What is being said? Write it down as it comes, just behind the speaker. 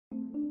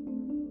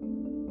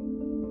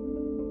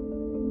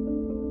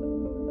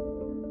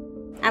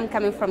I'm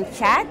coming from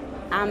Chad.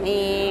 I'm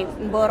a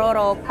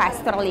Mbororo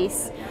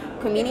pastoralist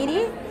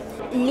community.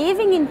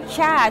 Living in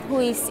Chad, who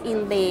is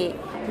in the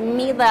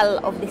middle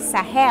of the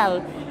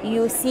Sahel,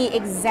 you see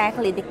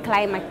exactly the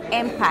climate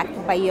impact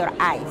by your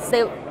eyes.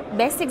 The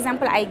best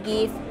example I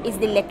give is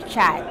the Lake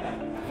Chad.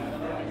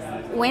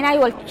 When I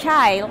was a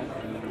child,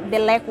 the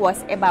lake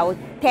was about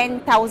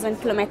 10,000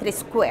 kilometers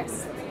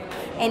squares.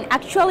 And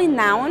actually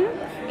now,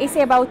 it's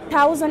about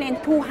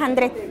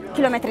 1,200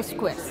 kilometers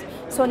squares.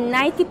 So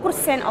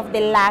 90% of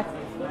the lake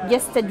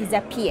just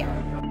disappear.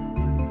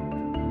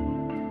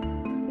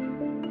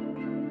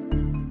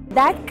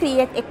 That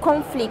creates a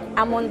conflict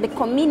among the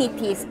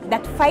communities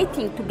that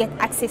fighting to get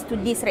access to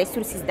these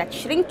resources that's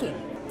shrinking.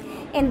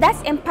 And that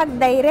impacts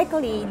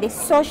directly the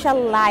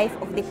social life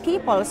of the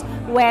peoples,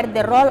 where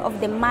the role of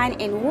the man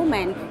and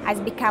woman has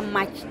become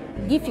much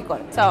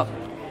difficult. So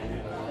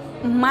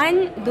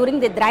man, during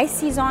the dry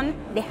season,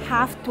 they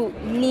have to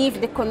leave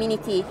the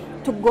community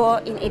to go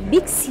in a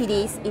big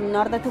cities in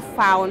order to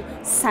find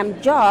some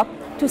job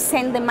to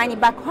send the money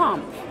back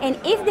home. And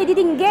if they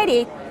didn't get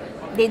it,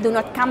 they do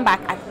not come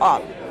back at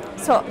all.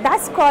 So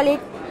that's called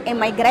a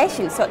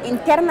migration. So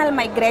internal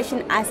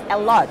migration has a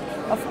lot.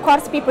 Of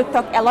course, people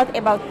talk a lot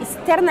about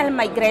external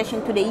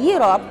migration to the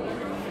Europe,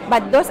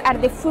 but those are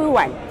the few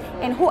ones.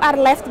 And who are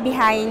left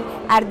behind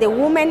are the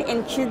women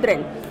and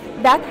children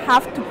that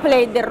have to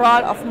play the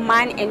role of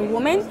man and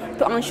woman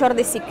to ensure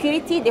the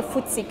security, the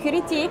food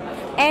security,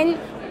 and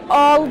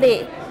all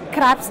the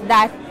crops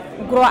that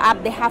grow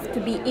up, they have to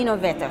be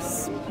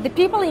innovators. The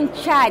people in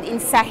Chad, in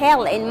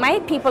Sahel, and my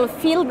people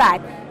feel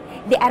that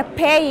they are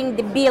paying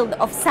the bill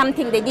of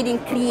something they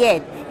didn't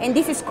create. And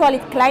this is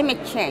called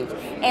climate change.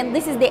 And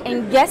this is the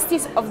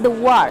injustice of the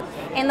world.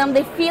 And then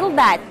they feel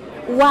that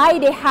why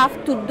they have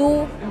to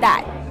do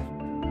that.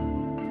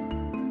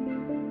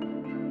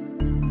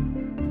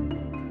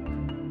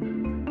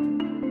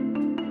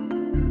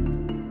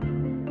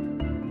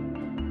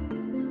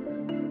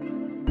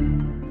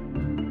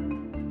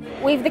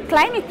 With the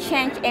climate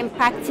change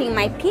impacting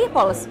my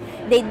peoples,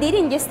 they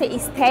didn't just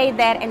stay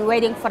there and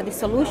waiting for the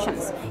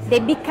solutions. They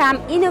become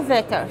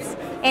innovators,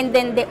 and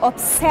then they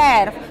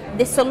observe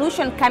the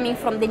solution coming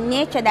from the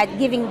nature that's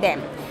giving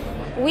them.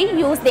 We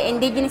use the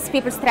indigenous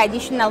people's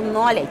traditional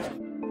knowledge.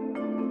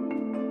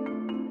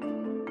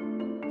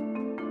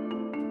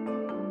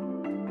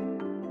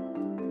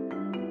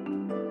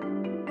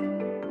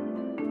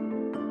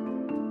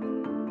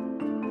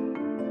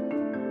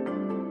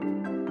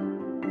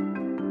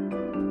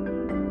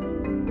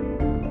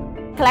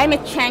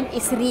 Climate change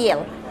is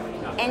real,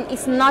 and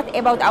it's not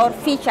about our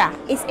future,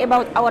 it's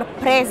about our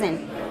present.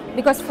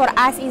 Because for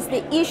us, it's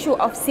the issue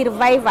of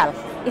survival.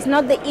 It's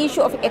not the issue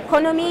of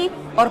economy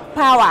or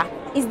power.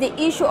 It's the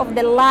issue of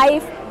the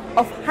life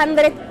of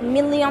hundreds,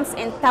 millions,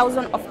 and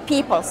thousands of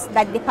peoples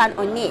that depend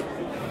on it.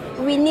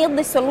 We need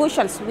the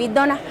solutions. We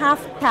don't have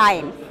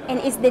time. And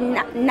it's the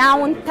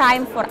now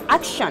time for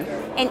action,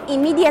 and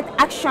immediate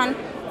action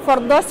for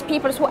those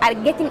people who are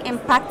getting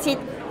impacted,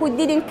 who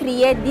didn't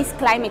create this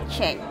climate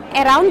change.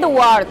 Around the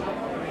world,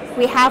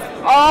 we have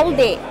all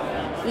the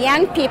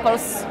young people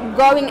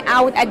going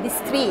out at the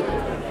street,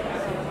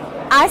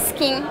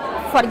 asking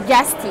for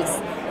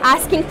justice,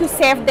 asking to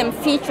save them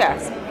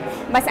futures.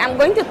 But I'm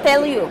going to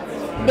tell you,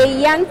 the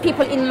young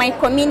people in my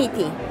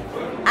community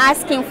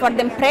asking for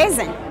them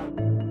present.